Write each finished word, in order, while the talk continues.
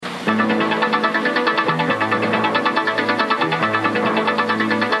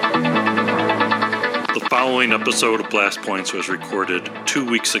following episode of Blast Points was recorded 2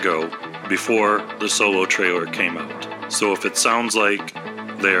 weeks ago before the Solo trailer came out. So if it sounds like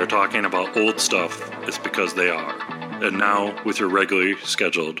they are talking about old stuff, it's because they are. And now with your regularly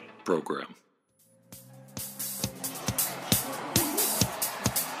scheduled program.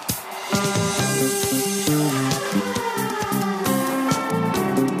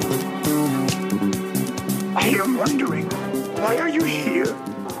 I am wondering, why are you here?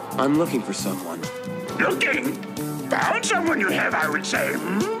 I'm looking for someone. Looking? Found someone you have, I would say.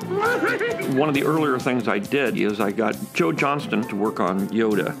 One of the earlier things I did is I got Joe Johnston to work on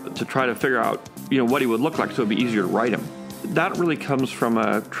Yoda to try to figure out, what he would look like so it'd be easier to write him. That really comes from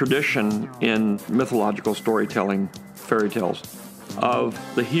a tradition in mythological storytelling, fairy tales, of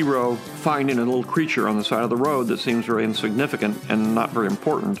the hero finding a little creature on the side of the road that seems very insignificant and not very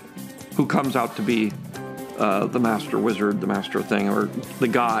important, who comes out to be the master wizard, the master thing, or the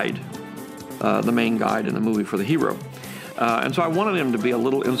guide, the main guide in the movie for the hero. And so I wanted him to be a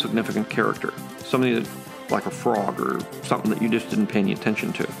little insignificant character, something that, like a frog or something that you just didn't pay any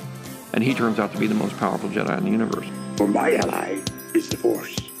attention to. And he turns out to be the most powerful Jedi in the universe. For my ally is the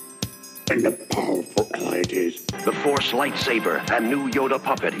Force. And a powerful ally it is. The Force lightsaber and new Yoda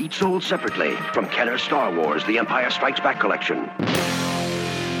puppet, each sold separately from Kenner Star Wars, The Empire Strikes Back collection.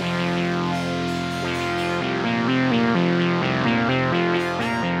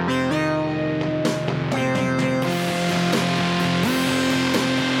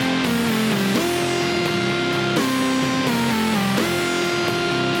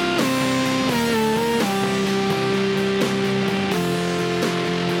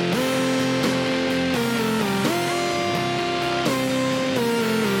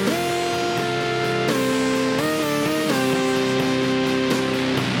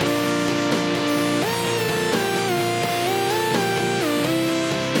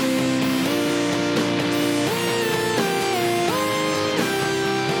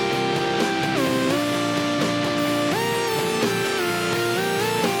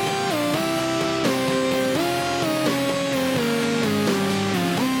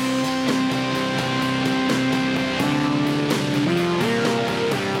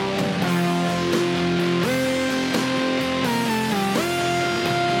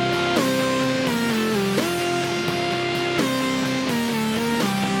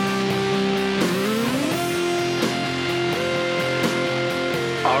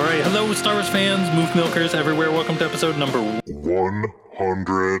 Star Wars fans, Moof Milkers everywhere, welcome to episode number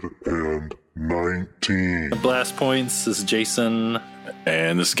 119. Blast Points. This is Jason.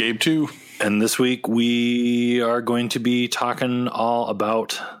 And this is Gabe too. And this week we are going to be talking all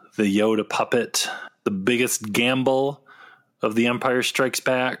about the Yoda puppet, the biggest gamble of The Empire Strikes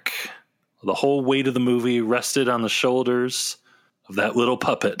Back. The whole weight of the movie rested on the shoulders of that little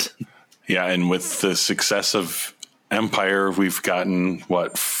puppet. Yeah, and with the success of Empire, we've gotten,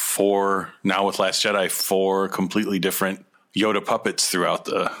 four, now with Last Jedi, 4 completely different Yoda puppets throughout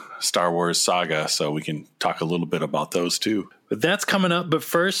the Star Wars saga, so we can talk a little bit about those too. But that's coming up, but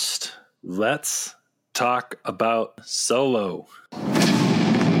first, let's talk about Solo.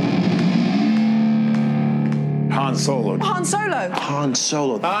 Han Solo. Han Solo. Han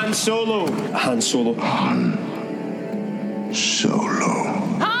Solo. Han Solo. Han Solo. Han Solo.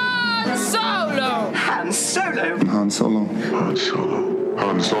 Han Solo. Han Solo. Han Solo. Han Solo.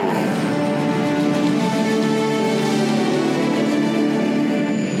 Han Solo.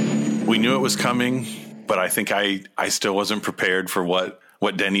 We knew it was coming, but I think I still wasn't prepared for what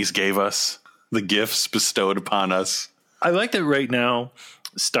Denny's gave us, the gifts bestowed upon us. I like that right now,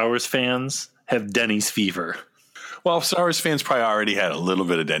 Star Wars fans have Denny's fever. Well, Star Wars fans probably already had a little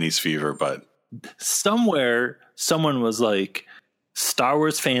bit of Denny's fever, but somewhere someone was like, Star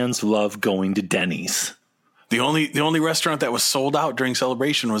Wars fans love going to Denny's. The only restaurant that was sold out during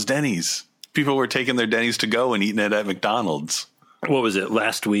Celebration was Denny's. People were taking their Denny's to go and eating it at McDonald's. What was it,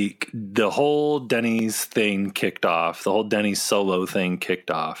 last week? The whole Denny's thing kicked off. The whole Denny's Solo thing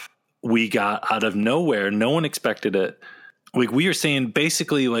kicked off. We got out of nowhere. No one expected it. Like, we are seeing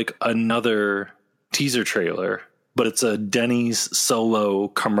basically like another teaser trailer, but it's a Denny's Solo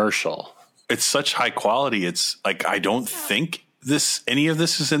commercial. It's such high quality. It's like, I don't think any of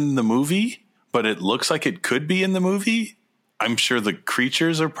this is in the movie, but it looks like it could be in the movie. I'm sure the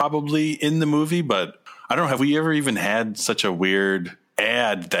creatures are probably in the movie, but I don't know. Have we ever even had such a weird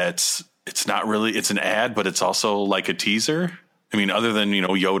ad it's not really, it's an ad, but it's also like a teaser? I mean, other than,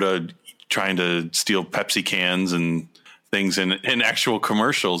 Yoda trying to steal Pepsi cans and things in actual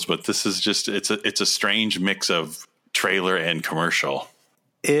commercials, but this is just, it's a strange mix of trailer and commercial.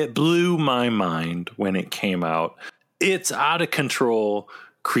 It blew my mind when it came out. It's out of control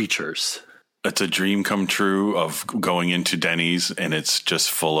creatures. it's a dream come true of going into Denny's and it's just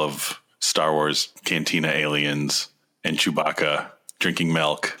full of Star Wars Cantina aliens and Chewbacca drinking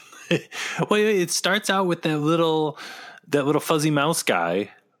milk. Well, it starts out with that little fuzzy mouse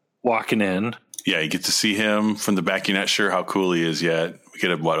guy walking in. Yeah, you get to see him from the back. You're not sure how cool he is yet. We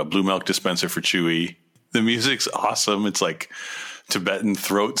get a blue milk dispenser for Chewie. The music's awesome. It's like Tibetan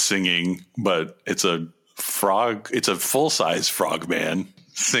throat singing, but it's a frog. It's a full-size frog man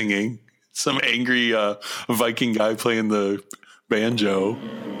singing. Some angry Viking guy playing the banjo.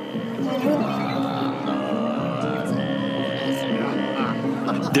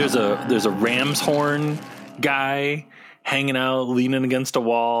 There's a ram's horn guy hanging out, leaning against a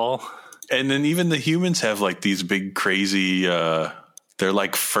wall. And then even the humans have like these big crazy they're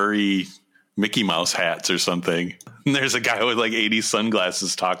like furry Mickey Mouse hats or something. And there's a guy with like 80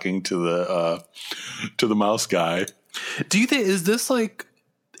 sunglasses talking to the mouse guy. Do you think, is this like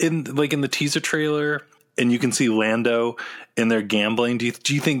in the teaser trailer and you can see Lando and they're gambling? Do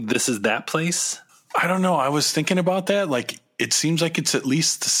you think this is that place? I don't know. I was thinking about that. Like, it seems like it's at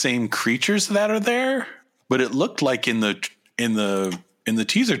least the same creatures that are there, but it looked like in the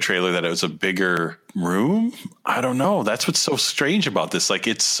teaser trailer that it was a bigger room. I don't know. That's what's so strange about this. Like,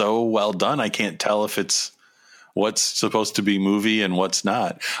 it's so well done. I can't tell if it's what's supposed to be movie and what's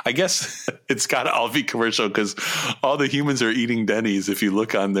not. I guess it's got to all be commercial because all the humans are eating Denny's. If you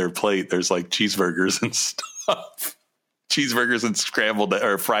look on their plate, there's like cheeseburgers and stuff, cheeseburgers and scrambled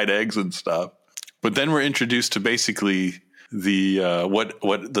or fried eggs and stuff. But then we're introduced to basically the what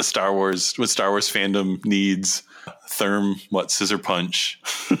Star Wars fandom needs. Scissor Punch.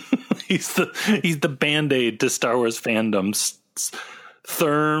 he's the Band-Aid to Star Wars fandoms.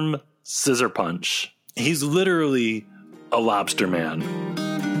 Therm Scissor Punch. He's literally a lobster man.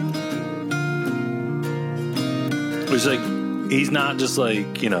 It's like, he's not just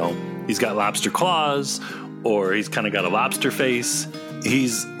like, he's got lobster claws or he's kind of got a lobster face.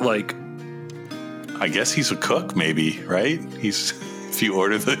 He's like, I guess he's a cook, maybe, right? If you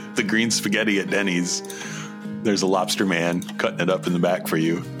order the green spaghetti at Denny's, there's a lobster man cutting it up in the back for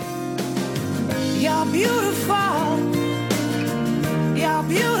you. You're beautiful. You're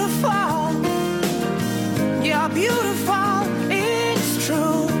beautiful. You're beautiful. It's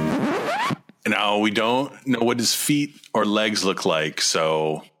true. Now, we don't know what his feet or legs look like,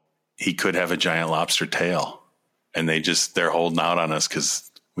 so he could have a giant lobster tail. And they're holding out on us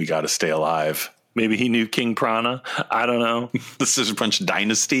because we got to stay alive. Maybe he knew King Prana. I don't know. The Scissor Punch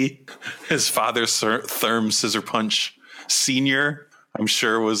dynasty. His father, Sir Therm Scissor Punch Sr., I'm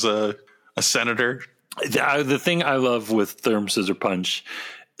sure was a senator. The thing I love with Therm Scissor Punch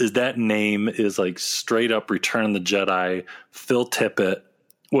is that name is like straight up Return of the Jedi, Phil Tippett.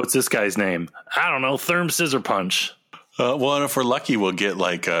 What's this guy's name? I don't know. Therm Scissor Punch. Well, and if we're lucky, we'll get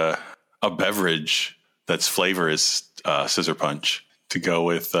like a beverage that's flavor is Scissor Punch to go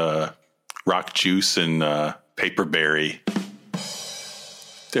with rock juice and paperberry.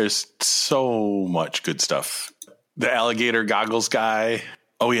 There's so much good stuff. The alligator goggles guy.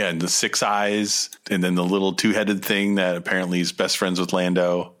 Oh, yeah. And the 6 eyes. And then the little 2-headed thing that apparently is best friends with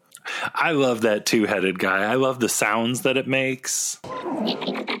Lando. I love that 2-headed guy. I love the sounds that it makes.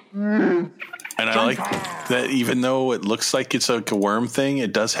 And I like that even though it looks like it's like a worm thing,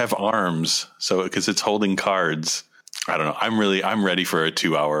 it does have arms. So because it's holding cards. I don't know. I'm ready for a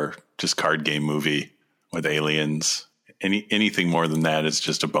 2-hour just card game movie with aliens. Anything more than that is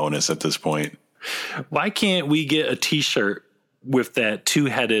just a bonus at this point. Why can't we get a t-shirt with that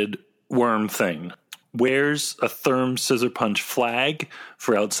 2-headed worm thing? Where's a Therm Scissor Punch flag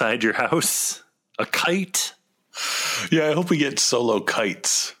for outside your house? A kite? Yeah, I hope we get solo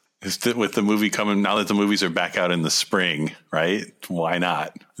kites with the movie coming. Now that the movies are back out in the spring, right? Why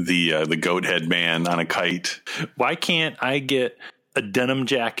not? The goat head man on a kite. Why can't I get a denim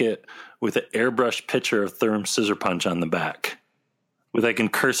jacket with an airbrush picture of Therm Scissor Punch on the back? With like in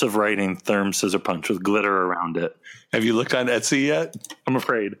cursive writing, Therm Scissor Punch with glitter around it. Have you looked on Etsy yet? I'm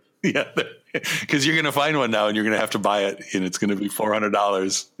afraid. Yeah, because you're going to find one now and you're going to have to buy it and it's going to be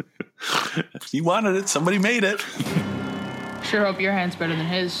 $400. You wanted it. Somebody made it. Sure hope your hand's better than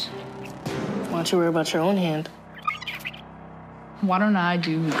his. Why don't you worry about your own hand? Why don't I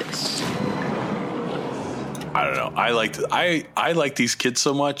do this? I don't know. I like these kids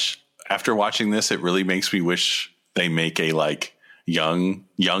so much. After watching this, it really makes me wish they make a like young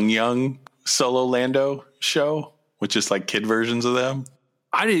Solo Lando show with just like kid versions of them.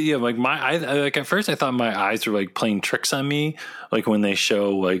 I did, yeah. Like at first, I thought my eyes were like playing tricks on me, like when they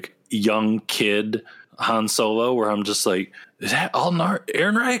show like young kid Han Solo, where I'm just like, is that all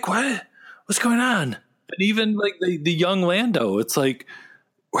Ehrenreich? What's going on? And even like the young Lando, it's like,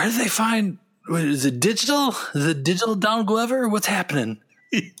 where did they find What, is it digital? Is it digital Donald Glover? What's happening?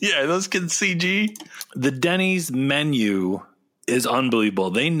 Yeah, those kids CG. The Denny's menu is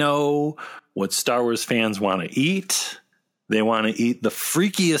unbelievable. They know what Star Wars fans want to eat. They want to eat the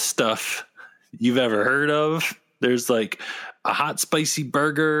freakiest stuff you've ever heard of. There's like a hot spicy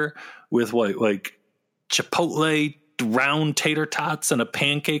burger with like Chipotle round tater tots and a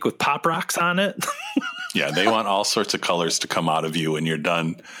pancake with Pop Rocks on it. Yeah, they want all sorts of colors to come out of you when you're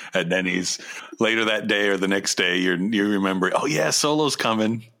done at Denny's. Later that day or the next day, you remember, oh yeah, Solo's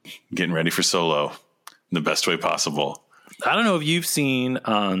coming. Getting ready for Solo in the best way possible. I don't know if you've seen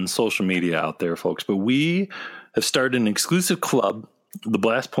on social media out there, folks, but we have started an exclusive club, the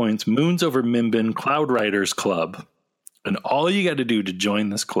Blast Points Moons Over Minbin Cloud Riders Club. And all you got to do to join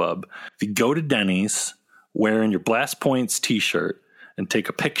this club, if you go to Denny's wearing your Blast Points t-shirt and take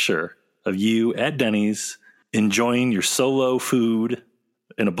a picture of you at Denny's enjoying your Solo food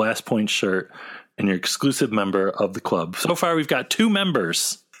in a Blast Point shirt, and your exclusive member of the club. So far, we've got 2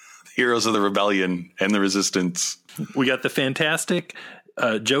 members. Heroes of the Rebellion and the Resistance. We got the fantastic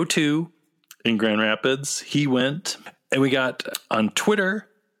Joe 2 in Grand Rapids. He went. And we got on Twitter,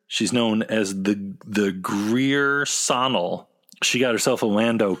 she's known as the Greer Sonnel. She got herself a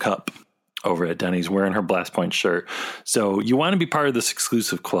Lando cup over at Denny's wearing her Blast Point shirt. So you want to be part of this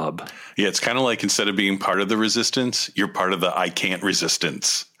exclusive club. Yeah, it's kind of like instead of being part of the Resistance, you're part of the I Can't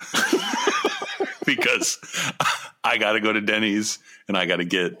Resistance. Because I got to go to Denny's and I got to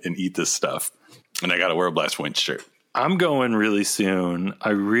get and eat this stuff. And I got to wear a Blast Point shirt. I'm going really soon. I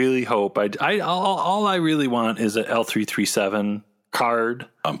really hope all I really want is an L337 card.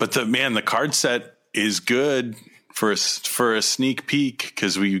 But the card set is good for a sneak peek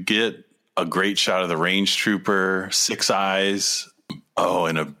because we get a great shot of the Range Trooper, Six Eyes. Oh,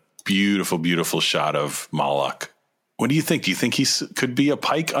 and a beautiful, beautiful shot of Malak. What do you think? Do you think he could be a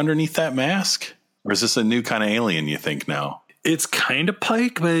Pike underneath that mask? Or is this a new kind of alien, you think, now? It's kind of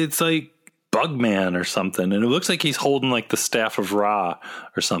Pike, but it's like Bugman or something. And it looks like he's holding like the Staff of Ra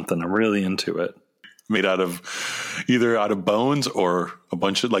or something. I'm really into it. Made either out of bones or a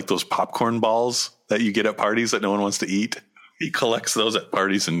bunch of like those popcorn balls that you get at parties that no one wants to eat. He collects those at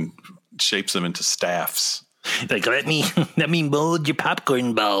parties and shapes them into staffs. Like, let me mold your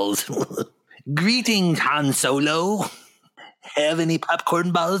popcorn balls. Greetings, Han Solo. Have any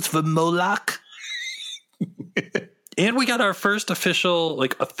popcorn balls for Moloch? And we got our first official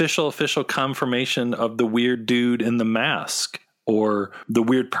confirmation of the weird dude in the mask, or the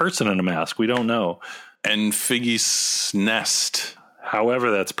weird person in a mask. We don't know. Enfys Nest,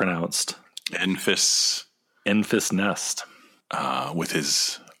 however that's pronounced. Enfys Nest, with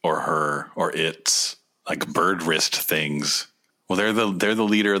his or her or its like bird wrist things. Well, they're the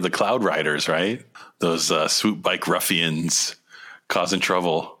leader of the Cloud Riders, right? Those swoop bike ruffians causing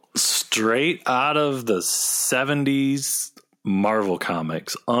trouble. Straight out of the 70s Marvel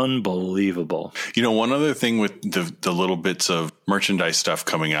comics. Unbelievable. You know, one other thing with the little bits of merchandise stuff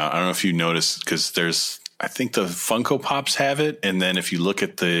coming out, I don't know if you noticed, because I think the Funko Pops have it. And then if you look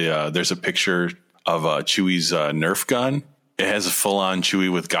at there's a picture of Chewie's Nerf gun. It has a full-on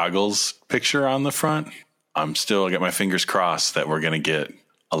Chewie with goggles picture on the front. I got my fingers crossed that we're going to get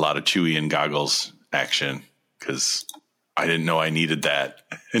a lot of Chewie in goggles action, because I didn't know I needed that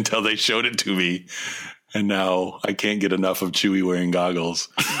until they showed it to me. And now I can't get enough of Chewie wearing goggles.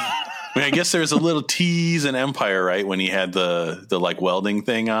 I mean, I guess there's a little tease in Empire, right? When he had the like welding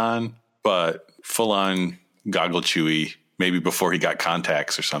thing on, but full on goggle Chewie, maybe before he got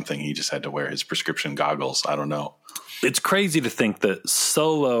contacts or something, he just had to wear his prescription goggles. I don't know. It's crazy to think that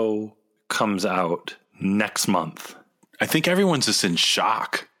Solo comes out next month. I think everyone's just in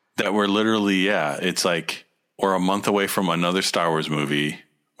shock that we're literally, it's like we're a month away from another Star Wars movie.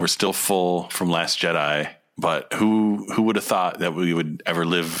 We're still full from Last Jedi, but who would have thought that we would ever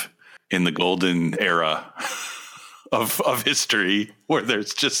live in the golden era of history where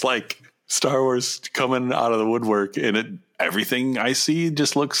there's just like Star Wars coming out of the woodwork, and everything I see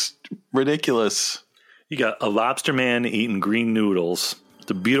just looks ridiculous. You got a lobster man eating green noodles.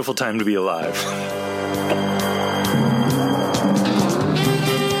 It's a beautiful time to be alive.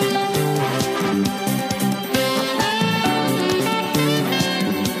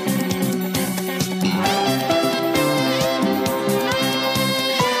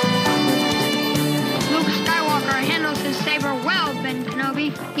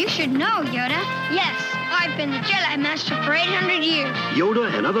 You should know, Yoda. Yes, I've been the Jedi Master for 800 years.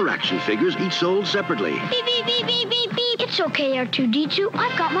 Yoda and other action figures each sold separately. Beep, beep, beep, beep, beep, beep. It's okay, R2-D2.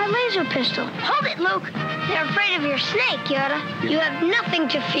 I've got my laser pistol. Hold it, Luke. They're afraid of your snake, Yoda. You have nothing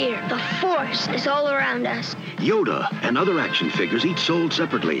to fear. The Force is all around us. Yoda and other action figures, each sold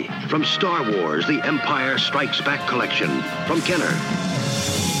separately. From Star Wars, The Empire Strikes Back collection. From Kenner.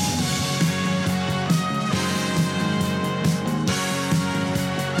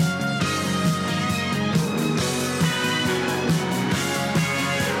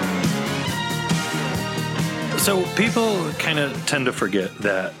 So people kind of tend to forget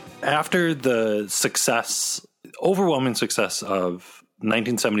that after the overwhelming success of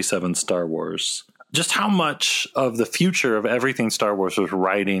 1977 Star Wars, just how much of the future of everything Star Wars was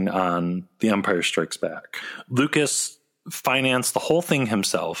riding on The Empire Strikes Back. Lucas financed the whole thing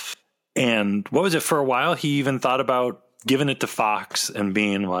himself. And what was it, for a while, he even thought about giving it to Fox and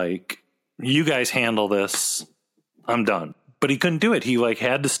being like, you guys handle this, I'm done. But he couldn't do it. He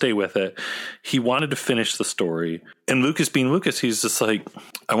had to stay with it. He wanted to finish the story. And Lucas being Lucas, he's just like,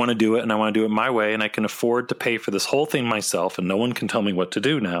 I want to do it and I want to do it my way. And I can afford to pay for this whole thing myself. And no one can tell me what to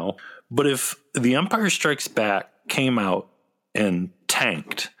do now. But if The Empire Strikes Back came out and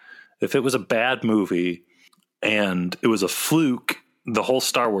tanked, if it was a bad movie and it was a fluke, the whole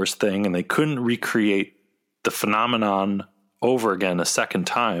Star Wars thing, and they couldn't recreate the phenomenon over again a second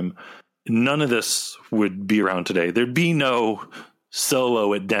time, none of this would be around today. There'd be no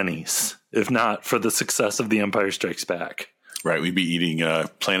Solo at Denny's if not for the success of The Empire Strikes Back. Right. We'd be eating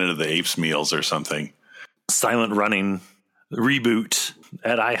Planet of the Apes meals or something. Silent Running reboot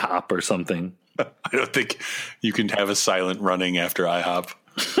at IHOP or something. I don't think you can have a Silent Running after IHOP.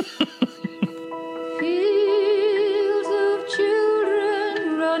 Fields of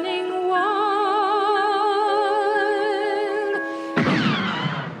children running wild.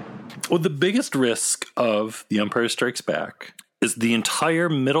 Well, the biggest risk of The Empire Strikes Back is the entire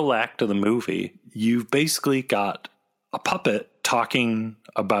middle act of the movie. You've basically got a puppet talking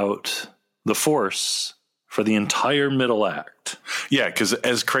about the Force for the entire middle act. Yeah, because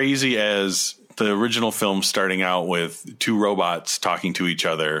as crazy as the original film starting out with two robots talking to each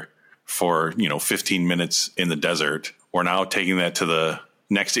other for, 15 minutes in the desert, we're now taking that to the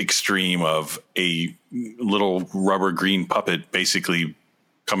next extreme of a little rubber green puppet basically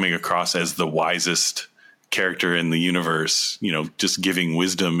coming across as the wisest character in the universe, just giving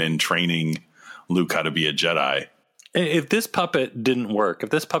wisdom and training Luke how to be a Jedi. If this puppet didn't work, if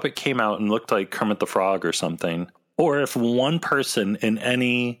this puppet came out and looked like Kermit the Frog or something, or if one person in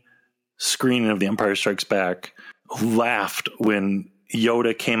any screening of The Empire Strikes Back laughed when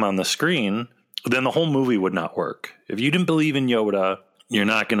Yoda came on the screen, then the whole movie would not work. If you didn't believe in Yoda, you're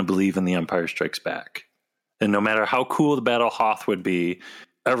not going to believe in The Empire Strikes Back. And no matter how cool the Battle Hoth would be,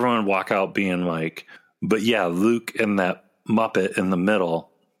 everyone would walk out being like, but yeah, Luke and that Muppet in the middle,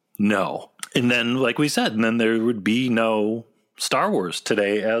 no. And then, like we said, and then there would be no Star Wars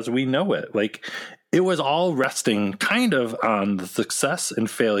today as we know it. Like, it was all resting kind of on the success and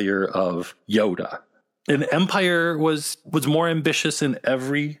failure of Yoda. And Empire was more ambitious in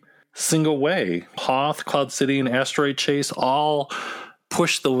every single way. Hoth, Cloud City, and Asteroid Chase all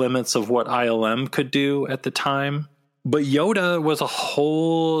pushed the limits of what ILM could do at the time. But Yoda was a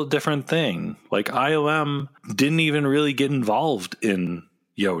whole different thing. Like, ILM didn't even really get involved in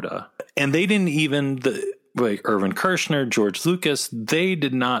Yoda. And they didn't even, Irvin Kershner, George Lucas, they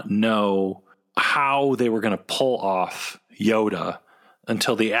did not know how they were going to pull off Yoda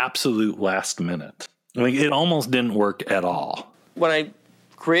until the absolute last minute. Like, it almost didn't work at all. When I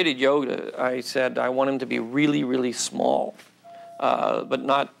created Yoda, I said I want him to be really, really small, but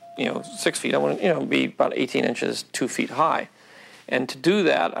not 6 feet. I want him to be about 18 inches, 2 feet high. And to do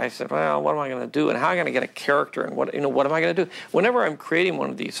that, I said, well, what am I going to do? And how am I going to get a character? And what am I going to do? Whenever I'm creating one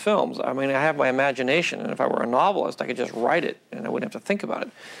of these films, I have my imagination. And if I were a novelist, I could just write it and I wouldn't have to think about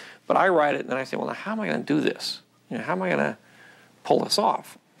it. But I write it and then I say, well, now how am I going to do this? How am I going to pull this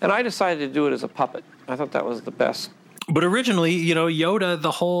off? And I decided to do it as a puppet. I thought that was the best. But originally, Yoda,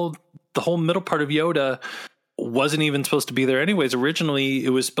 the whole middle part of Yoda wasn't even supposed to be there anyways. Originally, it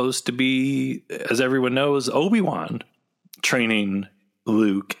was supposed to be, as everyone knows, Obi-Wan training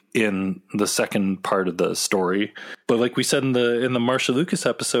Luke in the second part of the story. But like we said in the Marcia Lucas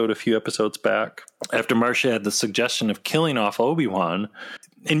episode a few episodes back, after Marcia had the suggestion of killing off Obi-Wan,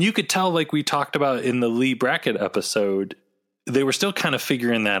 and you could tell, like we talked about in the Lee Brackett episode, they were still kind of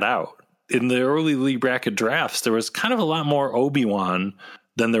figuring that out. In the early Lee Brackett drafts, there was kind of a lot more Obi-Wan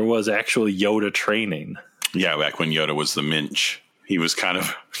than there was actual Yoda training. Yeah, back when Yoda was the Minch. He was kind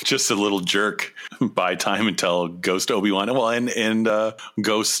of just a little jerk by time until Ghost Obi-Wan. Well, and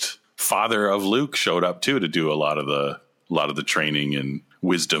Ghost father of Luke showed up too to do a lot of the training and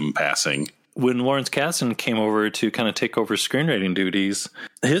wisdom passing. when Lawrence Kasdan came over to kind of take over screenwriting duties,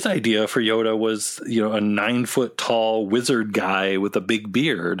 his idea for Yoda was, a 9-foot tall wizard guy with a big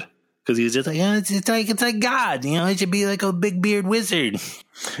beard. Because he was just like, it's like God, it should be like a big beard wizard.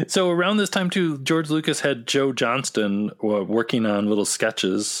 So around this time too, George Lucas had Joe Johnston working on little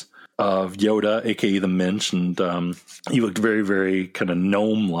sketches of Yoda, aka the Minch, and he looked very, very kind of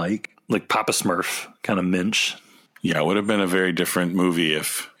gnome-like Papa Smurf kind of Minch. Yeah, it would have been a very different movie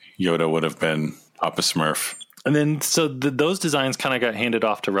if Yoda would have been Papa Smurf. And then so those designs kind of got handed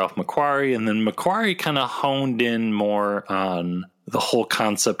off to Ralph McQuarrie, and then McQuarrie kind of honed in more on the whole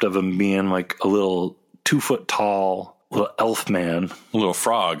concept of him being like a little 2-foot tall little elf man. A little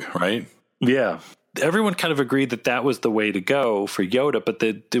frog, right? Yeah. Everyone kind of agreed that was the way to go for Yoda, but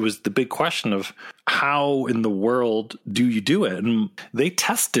there was the big question of how in the world do you do it? And they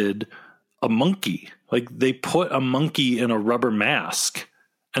tested a monkey. They put a monkey in a rubber mask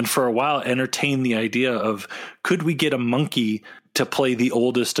and for a while entertained the idea of, could we get a monkey to play the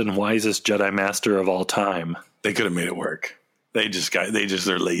oldest and wisest Jedi Master of all time? They could have made it work. They're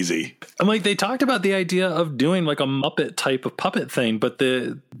lazy. And they talked about the idea of doing a Muppet type of puppet thing, but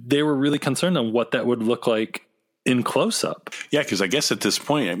they were really concerned on what that would look like in close up. Yeah, because I guess at this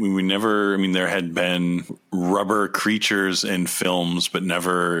point, there had been rubber creatures in films, but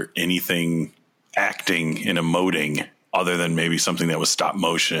never anything acting and emoting other than maybe something that was stop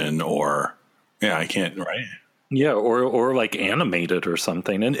motion or, I can't, right? Yeah, or animated or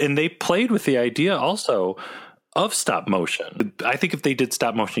something. And they played with the idea also of stop motion. I think if they did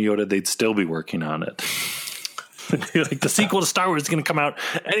stop motion Yoda, they'd still be working on it. The sequel to Star Wars is going to come out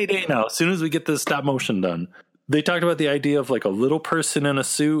any day now, as soon as we get this stop motion done. They talked about the idea of a little person in a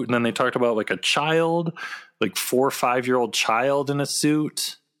suit, and then they talked about a child, 4 or 5-year-old child in a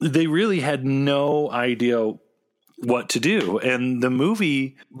suit. They really had no idea what to do. And the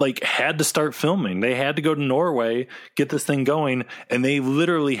movie had to start filming. They had to go to Norway, get this thing going, and they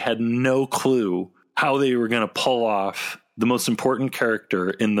literally had no clue how they were going to pull off the most important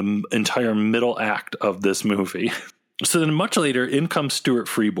character in the entire middle act of this movie. So then much later, in comes Stuart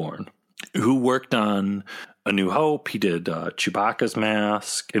Freeborn, who worked on A New Hope. He did Chewbacca's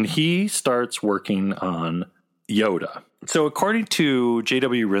mask, and he starts working on Yoda. So according to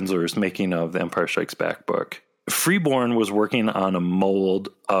J.W. Rinsler's making of the Empire Strikes Back book, Freeborn was working on a mold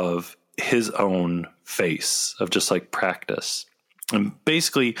of his own face, of just practice. And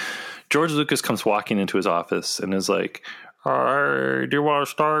basically, George Lucas comes walking into his office and is like, "Do you want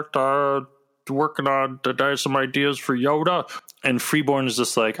to start working on some ideas for Yoda?" And Freeborn is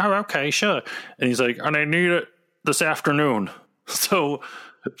just like, "Oh, okay, sure." And he's like, "And I need it this afternoon." So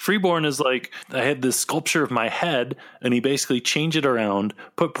Freeborn is like, I had this sculpture of my head, and he basically changed it around,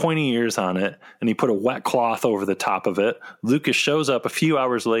 put pointy ears on it, and he put a wet cloth over the top of it. Lucas shows up a few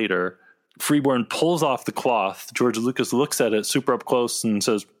hours later. Freeborn pulls off the cloth. George Lucas looks at it super up close and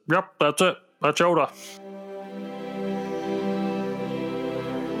says, "Yep, that's it. That's Yoda."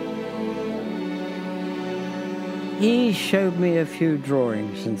 He showed me a few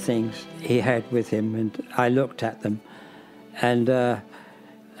drawings and things he had with him, and I looked at them. And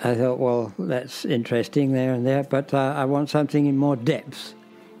I thought, well, that's interesting there and there, but I want something in more depth.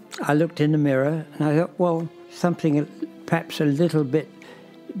 I looked in the mirror, and I thought, well, something perhaps a little bit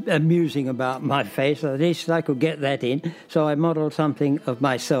amusing about my face. At least I could get that in. So I modelled something of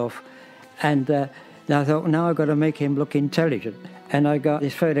myself. And I thought, now I've got to make him look intelligent. And I got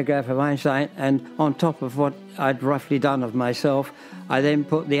this photograph of Einstein, and on top of what I'd roughly done of myself, I then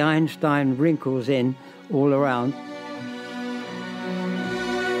put the Einstein wrinkles in all around.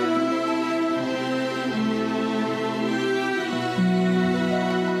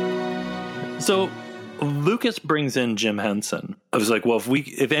 So Lucas brings in Jim Henson. I was like, well,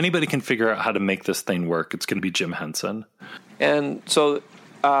 if anybody can figure out how to make this thing work, it's going to be Jim Henson. And so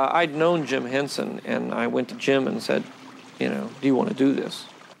I'd known Jim Henson, and I went to Jim and said, do you want to do this?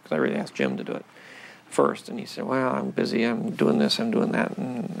 Because I really asked Jim to do it first. And he said, well, I'm busy. I'm doing this, I'm doing that,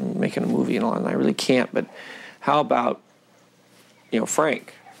 and I'm making a movie and all, and I really can't. But how about,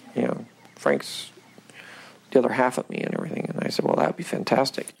 Frank? Frank's the other half of me and everything. And I said, well, that would be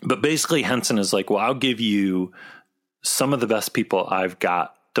fantastic. But basically Henson is like, well, I'll give you some of the best people I've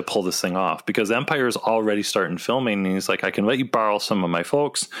got to pull this thing off, because Empire is already starting filming. And he's like, I can let you borrow some of my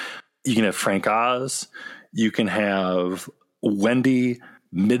folks. You can have Frank Oz. You can have Wendy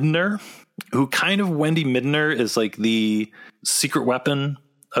Midner, who Wendy Midner is like the secret weapon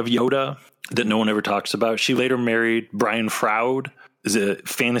of Yoda that no one ever talks about. She later married Brian Froud, is a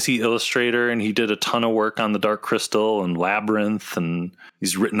fantasy illustrator, and he did a ton of work on The Dark Crystal and Labyrinth, and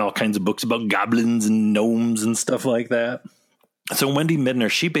he's written all kinds of books about goblins and gnomes and stuff like that. So Wendy Midner,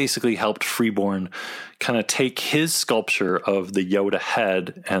 she basically helped Freeborn kind of take his sculpture of the Yoda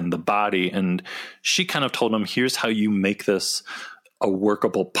head and the body, and she kind of told him, here's how you make this a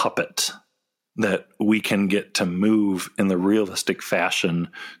workable puppet that we can get to move in the realistic fashion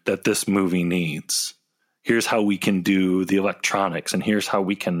that this movie needs. Here's how we can do the electronics, and here's how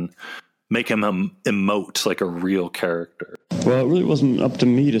we can make him emote like a real character. Well, it really wasn't up to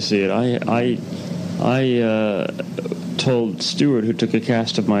me to see it. I told Stuart, who took a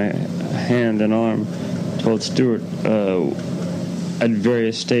cast of my hand and arm, told Stuart at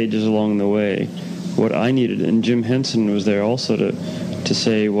various stages along the way what I needed, and Jim Henson was there also to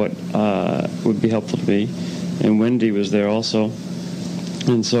say what would be helpful to me, and Wendy was there also,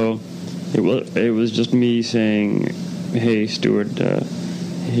 and so it was just me saying, "Hey, Stuart,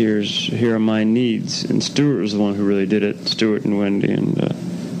 here are my needs," and Stuart was the one who really did it. Stuart and Wendy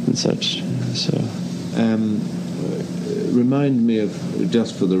and such. So, remind me of,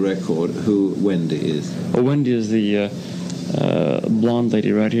 just for the record, who Wendy is. Oh, Wendy is the blonde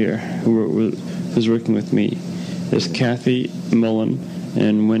lady right here who's working with me. There's Kathy Mullen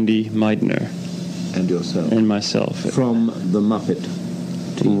and Wendy Meidner. And yourself. And myself. From the Muppet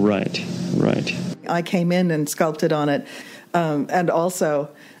team. Right. I came in and sculpted on it, and also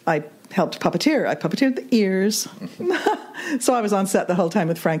I helped puppeteer. I puppeteered the ears. So I was on set the whole time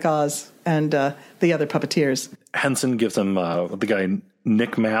with Frank Oz and the other puppeteers. Henson gives him the guy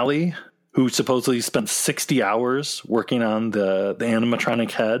Nick Malley, who supposedly spent 60 hours working on the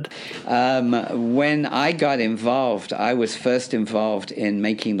animatronic head. When I got involved, I was first involved in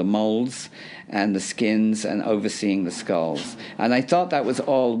making the molds and the skins and overseeing the skulls. And I thought that was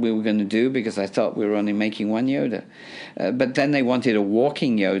all we were going to do, because I thought we were only making one Yoda. But then they wanted a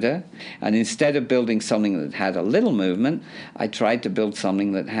walking Yoda, and instead of building something that had a little movement, I tried to build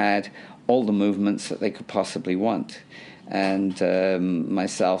something that had all the movements that they could possibly want. And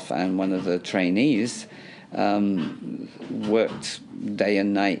myself and one of the trainees worked day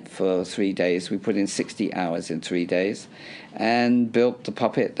and night for 3 days. We put in 60 hours in 3 days and built the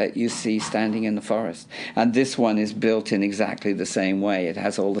puppet that you see standing in the forest. And this one is built in exactly the same way. It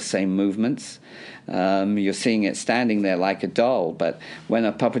has all the same movements. You're seeing it standing there like a doll, but when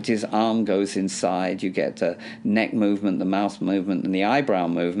a puppeteer's arm goes inside, you get the neck movement, the mouth movement, and the eyebrow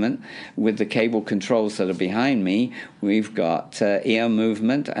movement. With the cable controls that are behind me, we've got ear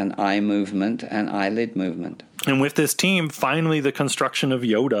movement and eye movement and eyelid movement. And with this team, finally the construction of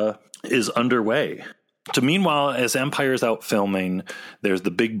Yoda is underway. So meanwhile, as Empire's out filming, there's the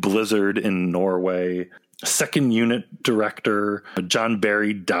big blizzard in Norway. Second unit director John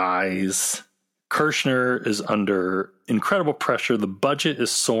Barry dies. Kirshner is under incredible pressure. The budget is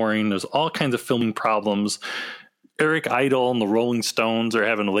soaring. There's all kinds of filming problems. Eric Idle and the Rolling Stones are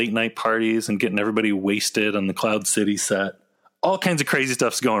having late night parties and getting everybody wasted on the Cloud City set. All kinds of crazy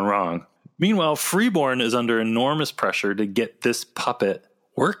stuff's going wrong. Meanwhile, Freeborn is under enormous pressure to get this puppet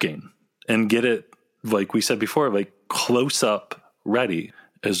working and get it, like we said before, like close up ready.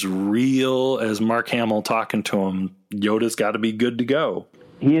 As real as Mark Hamill talking to him, Yoda's got to be good to go.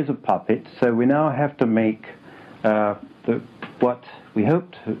 He is a puppet, so we now have to make what we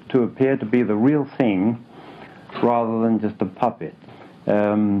hope to appear to be the real thing rather than just a puppet.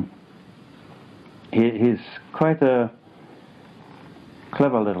 He's quite a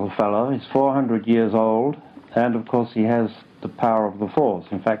clever little fellow. He's 400 years old, and of course he has the power of the Force.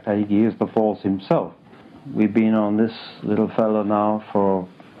 In fact, he is the Force himself. We've been on this little fellow now for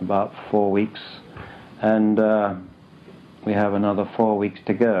about 4 weeks, and we have another 4 weeks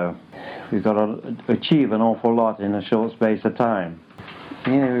to go. We've got to achieve an awful lot in a short space of time.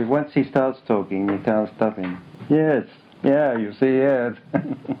 You know, once he starts talking, you can't stop him. Yes, yeah, you see, yes.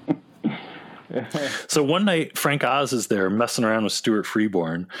 So one night, Frank Oz is there messing around with Stuart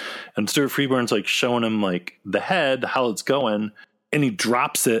Freeborn, and Stuart Freeborn's like showing him like the head, how it's going, and he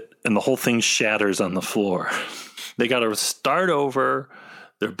drops it, and the whole thing shatters on the floor. They got to start over.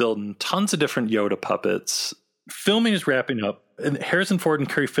 They're building tons of different Yoda puppets. Filming is wrapping up, and Harrison Ford and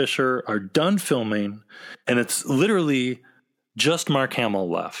Carrie Fisher are done filming, and it's literally just Mark Hamill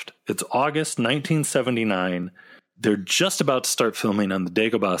left. It's August 1979. They're just about to start filming on the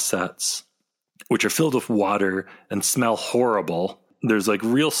Dagobah sets, which are filled with water and smell horrible. There's like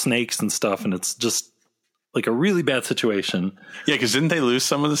real snakes and stuff, and it's just like a really bad situation. Yeah, because didn't they lose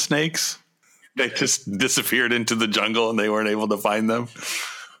some of the snakes? They just disappeared into the jungle and they weren't able to find them.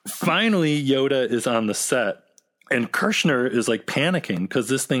 Finally, Yoda is on the set, and Kirshner is like panicking because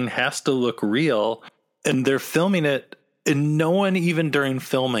this thing has to look real, and they're filming it, and no one even during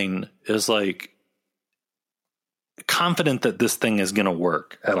filming is like confident that this thing is going to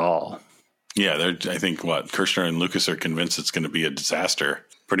work at all. Yeah, I think Kershner and Lucas are convinced it's going to be a disaster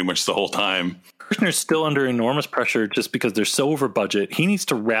pretty much the whole time. Kershner's still under enormous pressure just because they're so over budget. He needs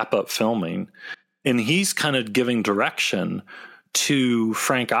to wrap up filming, and he's kind of giving direction to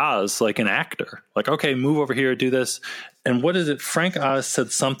Frank Oz like an actor. Like, okay, move over here, do this. And what is it? Frank Oz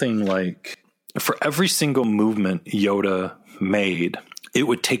said something like, for every single movement Yoda made, it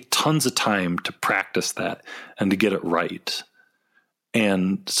would take tons of time to practice that and to get it right.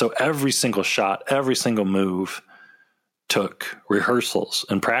 And so every single shot, every single move took rehearsals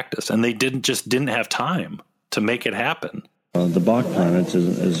and practice, and they didn't have time to make it happen. The Bach Planet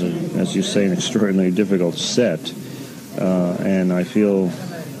is as you say, an extraordinarily difficult set, and I feel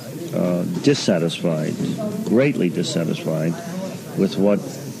dissatisfied, greatly dissatisfied with what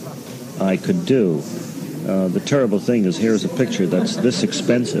I could do. The terrible thing is, here's a picture that's this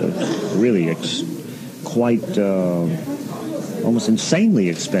expensive, really quite almost insanely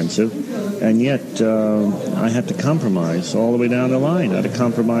expensive, and yet I had to compromise all the way down the line. I had to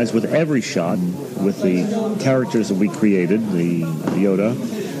compromise with every shot, with the characters that we created, the Yoda.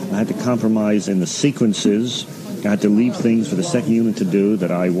 I had to compromise in the sequences. I had to leave things for the second unit to do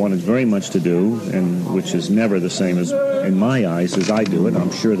that I wanted very much to do, and which is never the same as, in my eyes, as I do it.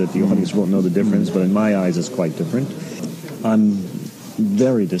 I'm sure that the audience won't know the difference, but in my eyes it's quite different. I'm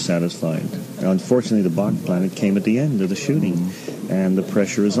very dissatisfied. Unfortunately, the Bach Planet came at the end of the shooting, and the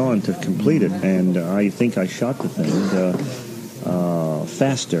pressure is on to complete it. And I think I shot the thing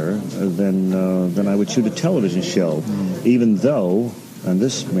faster than I would shoot a television show, even though, and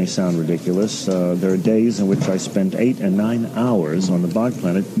this may sound ridiculous, there are days in which I spent 8 and 9 hours on the Bach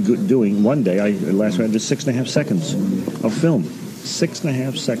Planet doing. One day, last week I did 6.5 seconds of film.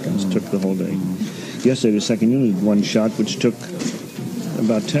 6.5 seconds took the whole day. Yesterday, the second unit did one shot, which took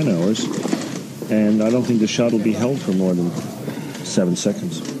about 10 hours, and I don't think the shot will be held for more than 7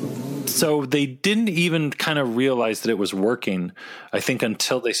 seconds. So they didn't even kind of realize that it was working, I think,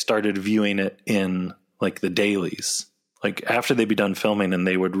 until they started viewing it in like the dailies. Like after they'd be done filming, and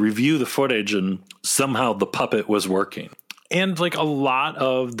they would review the footage, and somehow the puppet was working. And like a lot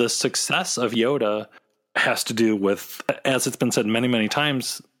of the success of Yoda has to do with, as it's been said many, many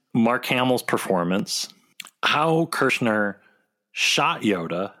times, Mark Hamill's performance, how Kershner shot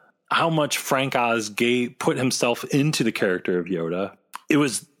Yoda, how much Frank Oz put himself into the character of Yoda. It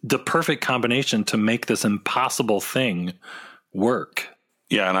was the perfect combination to make this impossible thing work.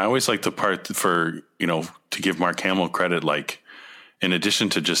 Yeah, and I always like the part for, to give Mark Hamill credit, like, in addition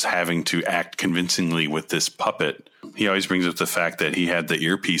to just having to act convincingly with this puppet, he always brings up the fact that he had the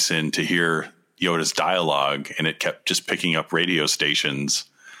earpiece in to hear Yoda's dialogue, and it kept just picking up radio stations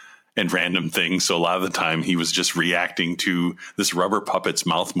and random things. So a lot of the time he was just reacting to this rubber puppet's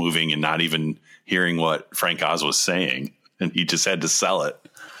mouth moving and not even hearing what Frank Oz was saying. And he just had to sell it.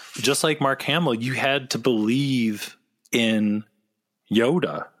 Just like Mark Hamill, you had to believe in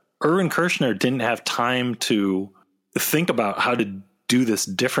Yoda. Irvin Kershner didn't have time to think about how to do this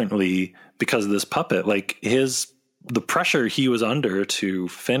differently because of this puppet. Like the pressure he was under to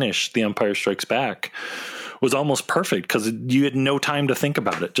finish The Empire Strikes Back was almost perfect because you had no time to think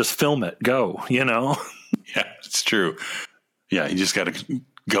about it. Just film it, go, Yeah, it's true. Yeah, you just got to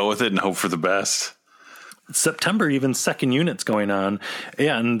go with it and hope for the best. September, even second unit's going on,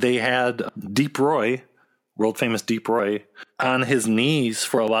 and they had Deep Roy, world famous Deep Roy, on his knees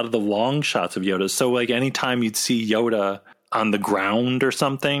for a lot of the long shots of Yoda. So like anytime you'd see Yoda on the ground or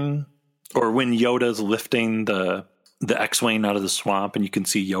something, or when Yoda's lifting the X-Wing out of the swamp and you can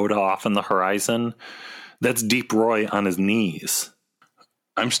see Yoda off on the horizon, that's Deep Roy on his knees.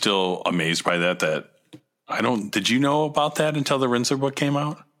 I'm still amazed by that did you know about that until the Rinzler book came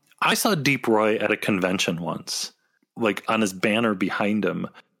out? I saw Deep Roy at a convention once, like on his banner behind him,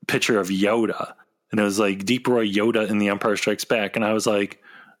 picture of Yoda. And it was like Deep Roy Yoda in The Empire Strikes Back. And I was like,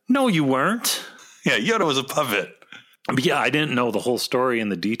 no, you weren't. Yeah, Yoda was a puppet. But yeah, I didn't know the whole story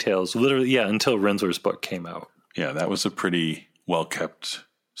and the details. Literally, yeah, until Rinzler's book came out. Yeah, that was a pretty well-kept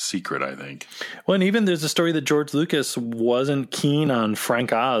secret, I think. Well, and even there's a story that George Lucas wasn't keen on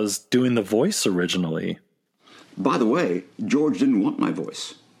Frank Oz doing the voice originally. By the way, George didn't want my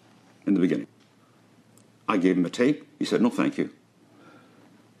voice in the beginning. I gave him a tape. He said, no, thank you.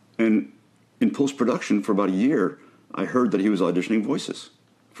 And in post-production for about a year, I heard that he was auditioning voices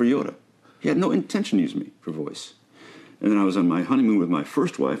for Yoda. He had no intention to use me for voice. And then I was on my honeymoon with my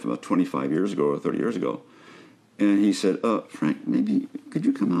first wife about 25 years ago or 30 years ago. And he said, Frank, maybe could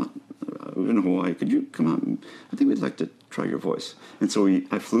you come out? We were in Hawaii. Could you come out? I think we'd like to try your voice. And so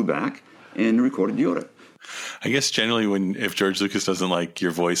I flew back and recorded Yoda. I guess generally if George Lucas doesn't like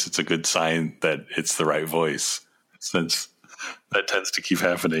your voice, it's a good sign that it's the right voice. Since That tends to keep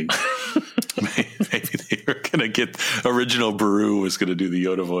happening. Maybe they were going to get original Baru was going to do the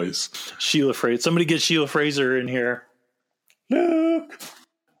Yoda voice. Sheila Fraser. Somebody get Sheila Fraser in here. Luke.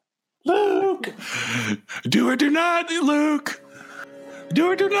 Do or do not, Luke.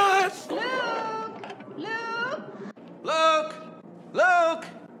 Do or do not. Luke.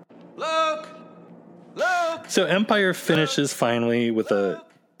 So Empire finishes finally with a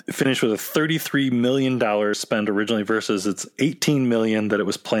 $33 million spent originally versus its $18 million that it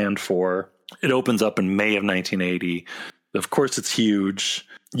was planned for. It opens up in May of 1980. Of course, it's huge.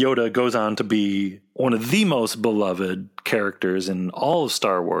 Yoda goes on to be one of the most beloved characters in all of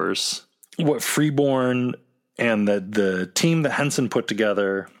Star Wars. What Freeborn and the team that Henson put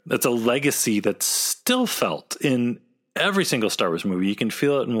together, that's a legacy that's still felt in every single Star Wars movie. You can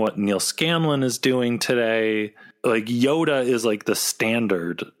feel it in what Neil Scanlon is doing today. Like Yoda is like the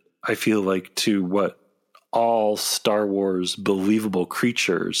standard, I feel like, to what all Star Wars believable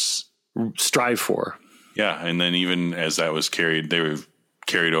creatures strive for. Yeah, and then even as that was they were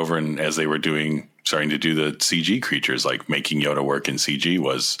carried over, and as they were starting to do the CG creatures, like making Yoda work in CG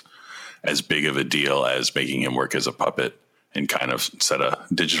was as big of a deal as making him work as a puppet, and kind of set a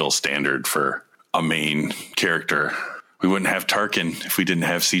digital standard for a main character. We wouldn't have Tarkin if we didn't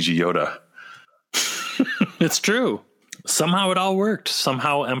have CG Yoda. It's true. Somehow it all worked.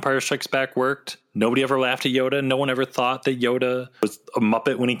 Somehow Empire Strikes Back worked. Nobody ever laughed at Yoda. No one ever thought that Yoda was a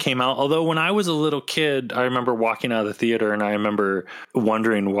Muppet when he came out. Although when I was a little kid, I remember walking out of the theater and I remember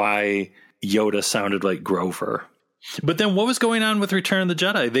wondering why Yoda sounded like Grover. But then what was going on with Return of the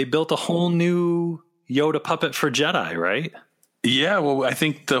Jedi? They built a whole new Yoda puppet for Jedi, right? Yeah, well, I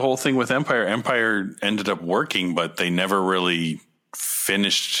think the whole thing with Empire ended up working, but they never really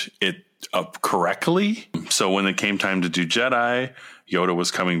finished it up correctly. So when it came time to do Jedi, Yoda was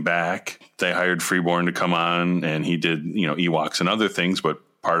coming back. They hired Freeborn to come on, and he did, Ewoks and other things. But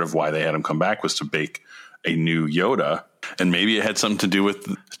part of why they had him come back was to bake a new Yoda. And maybe it had something to do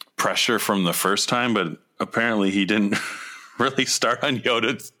with pressure from the first time, but apparently he didn't really start on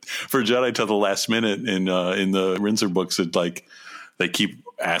Yoda for Jedi till the last minute. In the Rinzer books, they keep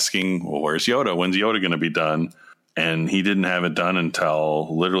asking, well, where's Yoda? When's Yoda going to be done? And he didn't have it done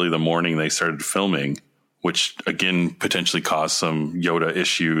until literally the morning they started filming, which again potentially caused some Yoda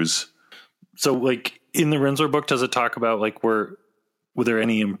issues. So, like in the Rinzer book, does it talk about were there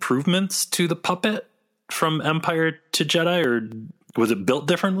any improvements to the puppet from Empire to Jedi, or was it built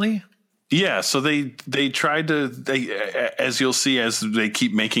differently? Yeah, so they tried to, as you'll see, as they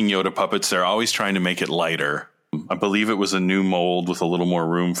keep making Yoda puppets, they're always trying to make it lighter. I believe it was a new mold with a little more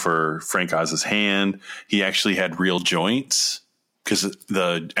room for Frank Oz's hand. He actually had real joints because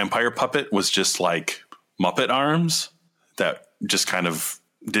the Empire puppet was just like Muppet arms that just kind of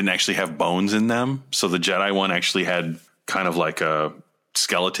didn't actually have bones in them. So the Jedi one actually had kind of like a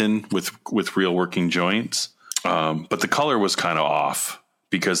skeleton with real working joints. But the color was kind of off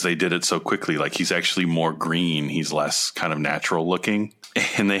because they did it so quickly. Like he's actually more green. He's less kind of natural looking.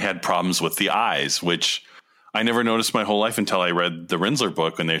 And they had problems with the eyes, which I never noticed my whole life until I read the Rinzler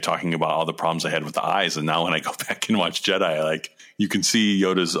book when they were talking about all the problems I had with the eyes. And now when I go back and watch Jedi, you can see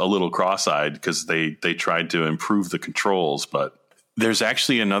Yoda's a little cross-eyed because they tried to improve the controls. But there's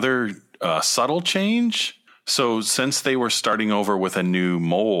actually another subtle change. So since they were starting over with a new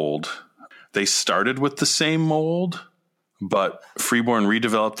mold, they started with the same mold, but Freeborn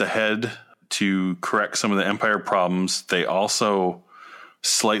redeveloped the head to correct some of the Empire problems. They also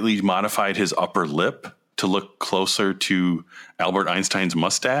slightly modified his upper lip to look closer to Albert Einstein's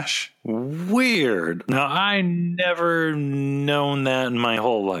mustache. Weird. Now, I never known that in my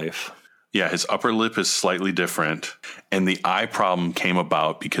whole life. Yeah, his upper lip is slightly different. And the eye problem came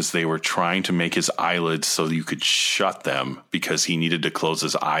about because they were trying to make his eyelids so you could shut them because he needed to close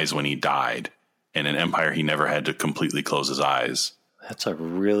his eyes when he died. And in Empire, he never had to completely close his eyes. That's a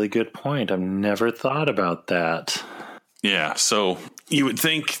really good point. I've never thought about that. Yeah, so you would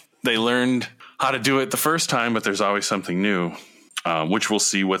think they learned how to do it the first time, but there's always something new, which we'll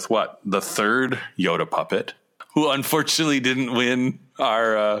see with the third Yoda puppet, who unfortunately didn't win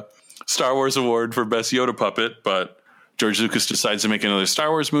our Star Wars award for best Yoda puppet, but George Lucas decides to make another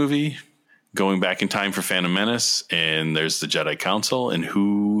Star Wars movie, going back in time for Phantom Menace, and there's the Jedi Council, and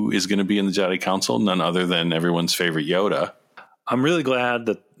who is going to be in the Jedi Council? None other than everyone's favorite Yoda. I'm really glad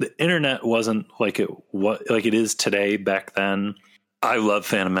that the internet wasn't like it is today back then. I love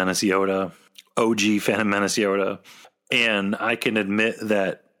Phantom Menace Yoda. OG Phantom Menace Yoda. And I can admit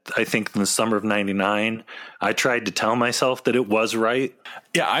that I think in the summer of 99, I tried to tell myself that it was right.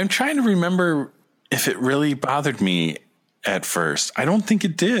 Yeah, I'm trying to remember if it really bothered me at first. I don't think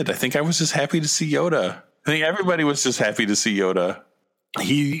it did. I think I was just happy to see Yoda. I think everybody was just happy to see Yoda.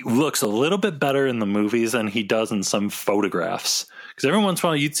 He looks a little bit better in the movies than he does in some photographs. Because every once in a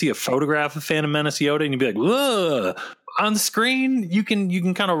while you'd see a photograph of Phantom Menace Yoda and you'd be like, ugh. On the screen, you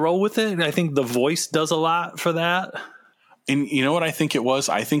can kind of roll with it. And I think the voice does a lot for that. And you know what I think it was?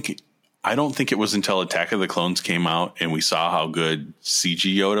 I don't think it was until Attack of the Clones came out and we saw how good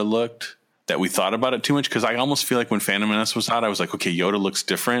CG Yoda looked that we thought about it too much. Because I almost feel like when Phantom Menace was out, I was like, okay, Yoda looks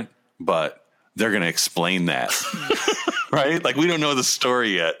different, but they're going to explain that. Right? Like, we don't know the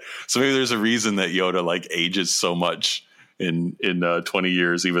story yet. So maybe there's a reason that Yoda like ages so much in 20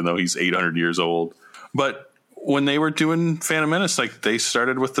 years, even though he's 800 years old. But when they were doing Phantom Menace, like, they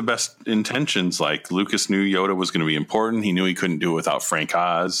started with the best intentions. Like, Lucas knew Yoda was going to be important. He knew he couldn't do it without Frank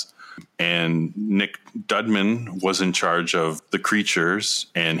Oz. And Nick Dudman was in charge of the creatures,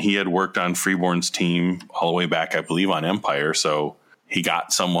 and he had worked on Freeborn's team all the way back, I believe, on Empire. So he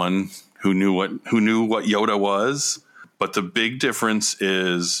got someone who knew what Yoda was. But the big difference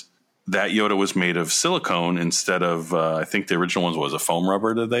is that Yoda was made of silicone instead of, I think the original one was a foam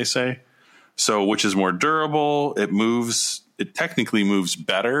rubber, did they say? So, which is more durable. It technically moves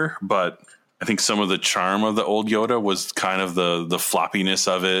better, but I think some of the charm of the old Yoda was kind of the floppiness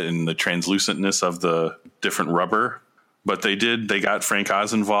of it and the translucentness of the different rubber. But they got Frank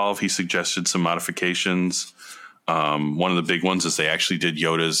Oz involved. He suggested some modifications. One of the big ones is they actually did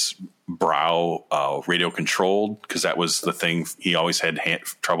Yoda's brow radio controlled, because that was the thing. He always had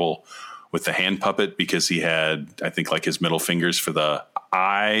trouble with the hand puppet because he had, I think, like his middle fingers for the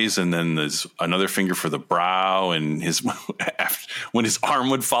eyes, and then there's another finger for the brow, and when his arm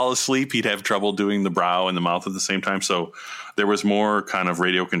would fall asleep, he'd have trouble doing the brow and the mouth at the same time. So there was more kind of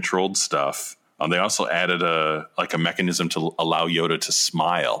radio controlled stuff. They also added a mechanism to allow Yoda to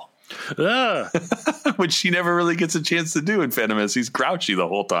smile. Which he never really gets a chance to do in Phantom Menace. He's grouchy the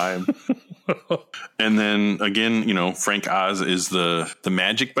whole time. And then again, Frank Oz is the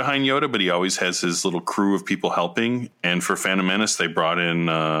magic behind Yoda, but he always has his little crew of people helping. And for Phantom Menace, they brought in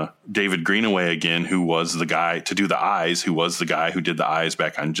David Greenaway again, who was the guy to do the eyes, who was the guy who did the eyes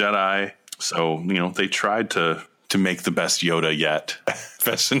back on Jedi. So, they tried to make the best Yoda yet.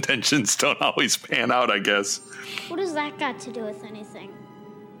 Best intentions don't always pan out, I guess. What does that got to do with anything?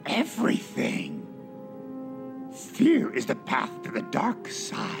 Everything. Fear is the path to the dark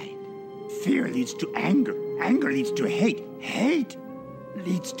side. Fear leads to anger. Anger leads to hate. Hate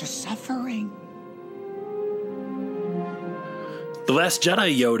leads to suffering. The Last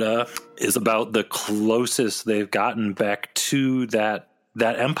Jedi Yoda is about the closest they've gotten back to that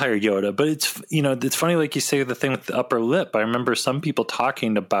Empire Yoda. But it's funny, like you say, the thing with the upper lip. I remember some people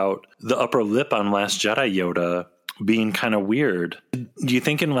talking about the upper lip on Last Jedi Yoda being kind of weird. Do you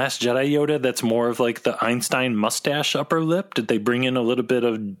think in Last Jedi Yoda that's more of like the Einstein mustache upper lip? Did they bring in a little bit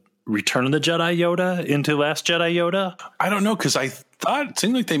of Return of the Jedi Yoda into Last Jedi Yoda? I don't know, because I thought it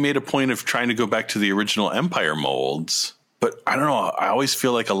seemed like they made a point of trying to go back to the original Empire molds. But I don't know. I always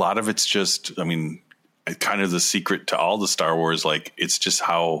feel like a lot of it's just, kind of the secret to all the Star Wars. Like, it's just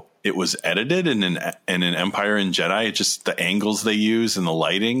how it was edited, and in Empire and Jedi, it's just the angles they use and the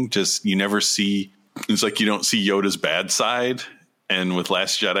lighting. Just, you never see. It's like you don't see Yoda's bad side. And with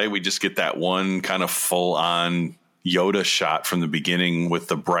Last Jedi, we just get that one kind of full on Yoda shot from the beginning with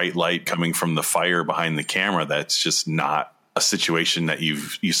the bright light coming from the fire behind the camera. That's just not a situation that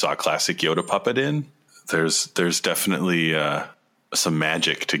you saw classic Yoda puppet in. There's definitely some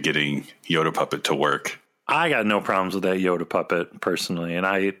magic to getting Yoda puppet to work. I got no problems with that Yoda puppet personally,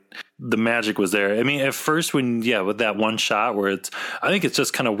 and the magic was there. At first with that one shot where I think it's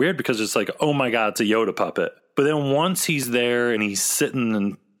just kind of weird because it's like, oh my God, it's a Yoda puppet. But then once he's there and he's sitting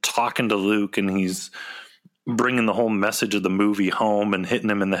and talking to Luke and he's bringing the whole message of the movie home and hitting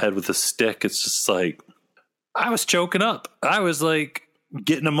him in the head with a stick, it's just like, I was choking up. I was like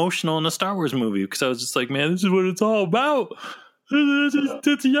getting emotional in a Star Wars movie because I was just like, man, this is what it's all about.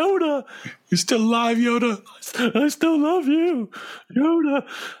 It's Yoda. You're still alive, Yoda. I still love you, Yoda.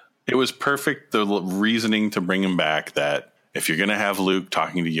 It was perfect, the reasoning to bring him back, that if you're going to have Luke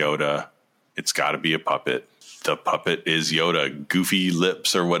talking to Yoda, it's got to be a puppet. The puppet is Yoda. Goofy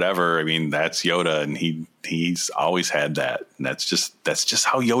lips or whatever. That's Yoda, and he's always had that. And that's just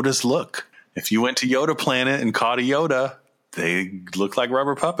how Yodas look. If you went to Yoda Planet and caught a Yoda, they look like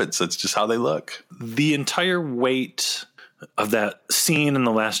rubber puppets. That's just how they look. The entire weight of that scene in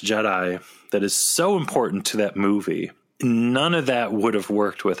The Last Jedi that is so important to that movie, none of that would have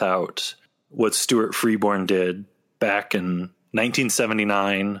worked without what Stuart Freeborn did back in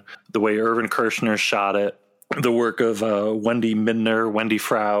 1979, the way Irvin Kershner shot it, the work of Wendy Midner, Wendy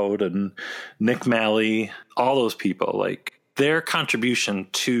Froud, and Nick Malley, all those people, like their contribution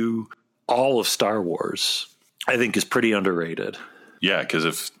to all of Star Wars, I think is pretty underrated. Yeah, because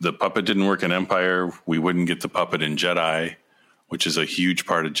if the puppet didn't work in Empire, we wouldn't get the puppet in Jedi, which is a huge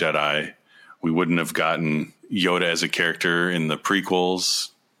part of Jedi. We wouldn't have gotten Yoda as a character in the prequels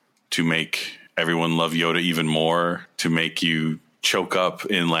to make everyone love Yoda even more, to make you choke up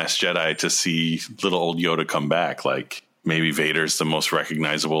in Last Jedi to see little old Yoda come back. Like, maybe Vader's the most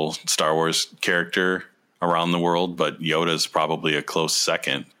recognizable Star Wars character around the world, but Yoda's probably a close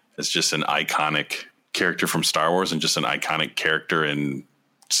second. It's just an iconic character from Star Wars and just an iconic character in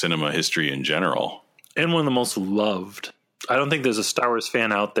cinema history in general. And one of the most loved. I don't think there's a Star Wars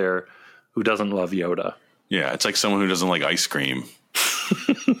fan out there who doesn't love Yoda. Yeah, it's like someone who doesn't like ice cream.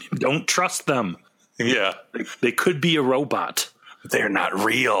 Don't trust them. Yeah. They could be a robot. They're not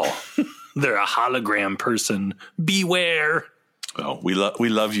real. They're a hologram person. Beware. Oh, we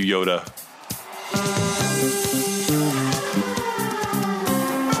love you, Yoda.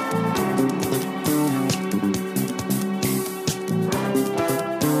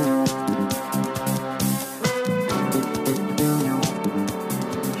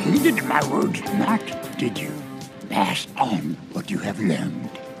 Heeded my words not, did you? Pass on what you have learned.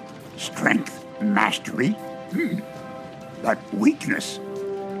 Strength, mastery, but weakness,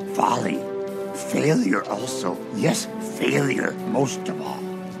 folly, failure also. Yes, failure most of all.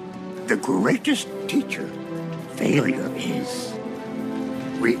 The greatest teacher, failure is.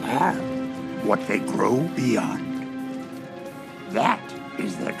 We are what they grow beyond. That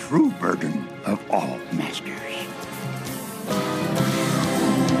is the true burden of all masters.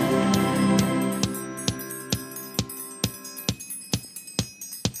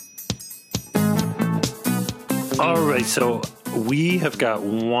 All right, so we have got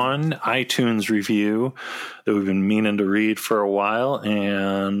one iTunes review that we've been meaning to read for a while,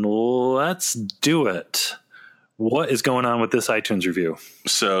 and let's do it. What is going on with this iTunes review?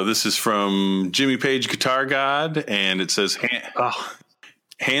 So this is from Jimmy Page, Guitar God, and it says,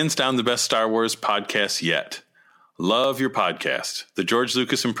 hands down the best Star Wars podcast yet. Love your podcast. The George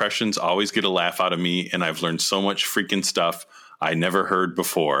Lucas impressions always get a laugh out of me, and I've learned so much freaking stuff I never heard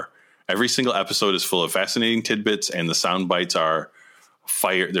before. Every single episode is full of fascinating tidbits, and the sound bites are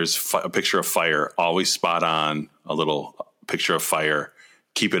fire. There's a picture of fire, always spot on, a little picture of fire.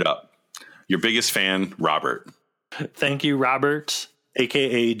 Keep it up. Your biggest fan, Robert. Thank you, Robert,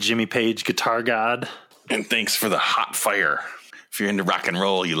 a.k.a. Jimmy Page, Guitar God. And thanks for the hot fire. If you're into rock and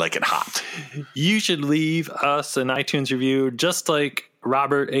roll, you like it hot. You should leave us an iTunes review just like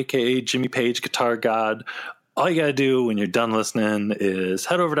Robert, a.k.a. Jimmy Page, Guitar God. All you got to do when you're done listening is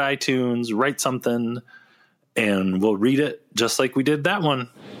head over to iTunes, write something, and we'll read it just like we did that one.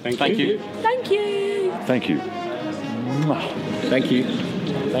 Thank Thank you. you. Thank you. Thank you. Thank you.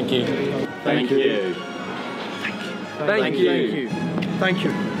 Thank you. Thank you. Thank you. Thank you.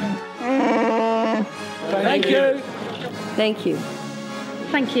 Thank you. Thank you.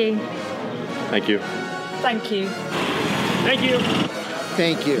 Thank you. Thank you. Thank you. Thank you.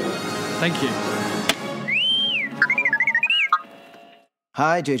 Thank you. Thank you.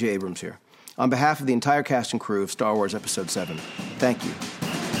 Hi, J.J. Abrams here. On behalf of the entire cast and crew of Star Wars Episode 7, thank you.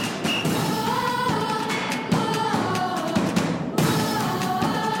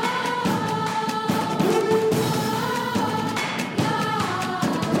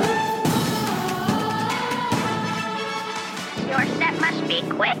 Your step must be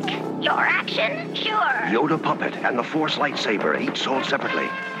quick. Your action, sure. Yoda Puppet and the Force Lightsaber, each sold separately.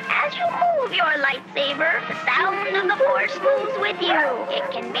 As you move your lightsaber, the sound of the Force moves with you. It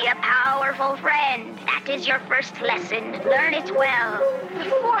can be a powerful friend. That is your first lesson. Learn it well. The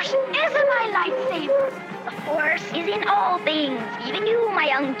Force is in my lightsaber. The Force is in all things, even you, my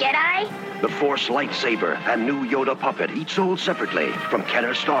young Jedi. The Force Lightsaber and new Yoda Puppet, each sold separately from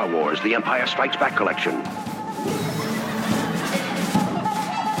Kenner Star Wars, The Empire Strikes Back collection.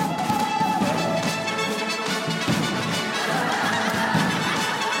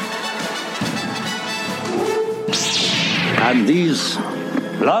 And these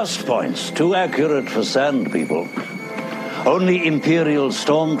last points, too accurate for sand people. Only Imperial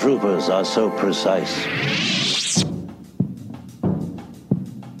stormtroopers are so precise.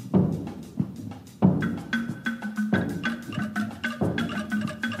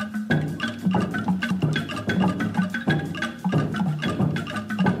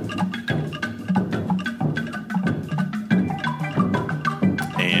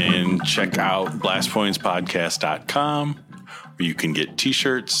 And check out blastpointspodcast.com, where you can get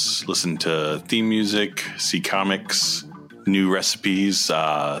t-shirts, listen to theme music, see comics, new recipes.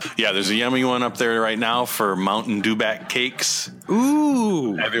 There's a yummy one up there right now for Mountain Dewback cakes.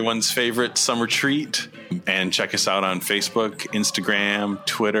 Ooh! Everyone's favorite summer treat. And check us out on Facebook, Instagram,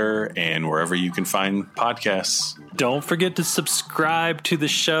 Twitter, and wherever you can find podcasts. Don't forget to subscribe to the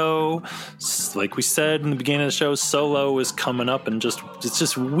show. Like we said in the beginning of the show, Solo is coming up and it's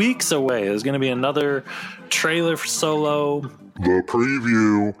just weeks away. There's going to be another trailer for Solo. The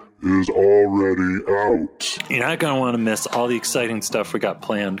preview is already out. You're not going to want to miss all the exciting stuff we got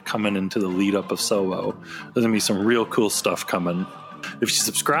planned coming into the lead up of Solo. There's going to be some real cool stuff coming. If you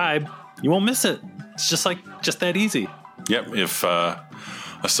subscribe, you won't miss it. It's just that easy. Yep. If a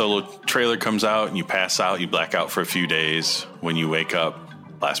Solo trailer comes out and you pass out, you black out for a few days. When you wake up,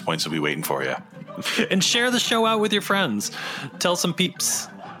 Blast Points will be waiting for you. And share the show out with your friends. Tell some peeps.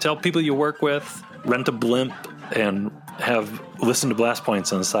 Tell people you work with. Rent a blimp and listen to Blast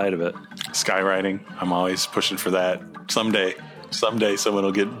Points on the side of it. Skywriting. I'm always pushing for that. Someday someone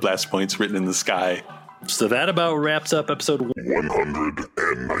will get Blast Points written in the sky. So that about wraps up episode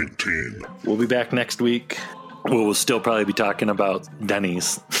 119. We'll be back next week. We'll still probably be talking about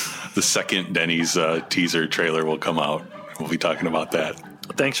Denny's. The second Denny's teaser trailer will come out. We'll be talking about that.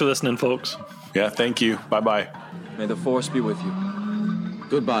 Thanks for listening, folks. Yeah, thank you. Bye-bye. May the Force be with you.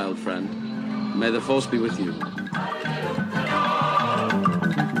 Goodbye, old friend. May the Force be with you.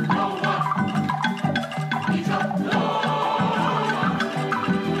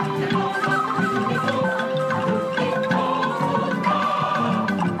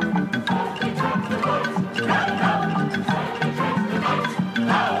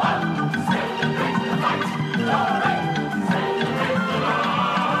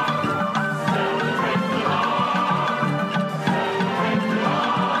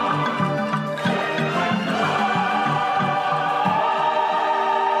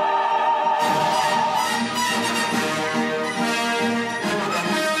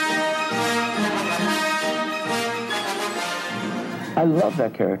 I love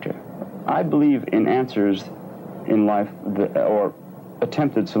that character. I believe in answers in life or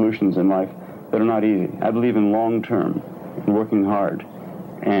attempted solutions in life that are not easy. I believe in long-term, in working hard,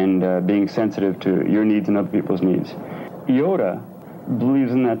 and being sensitive to your needs and other people's needs. Yoda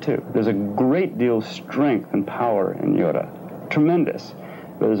believes in that too. There's a great deal of strength and power in Yoda. Tremendous.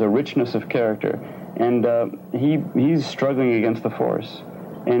 There's a richness of character. And he's struggling against the Force.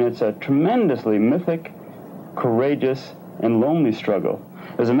 And it's a tremendously mythic, courageous, and lonely struggle.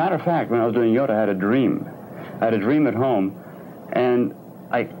 As a matter of fact, when I was doing Yoda, I had a dream. I had a dream at home, and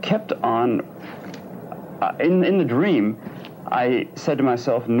I kept on, in the dream, I said to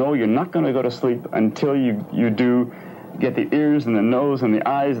myself, no, you're not going to go to sleep until you do get the ears and the nose and the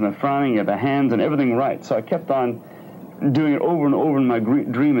eyes and the frowning and the hands and everything right. So I kept on doing it over and over in my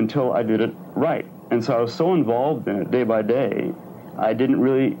dream until I did it right. And so I was so involved in it day by day, I didn't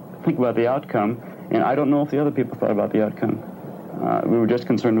really think about the outcome. And I don't know if the other people thought about the outcome. We were just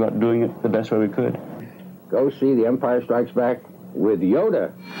concerned about doing it the best way we could. Go see The Empire Strikes Back with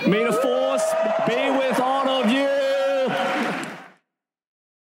Yoda. May the Force be with all of you.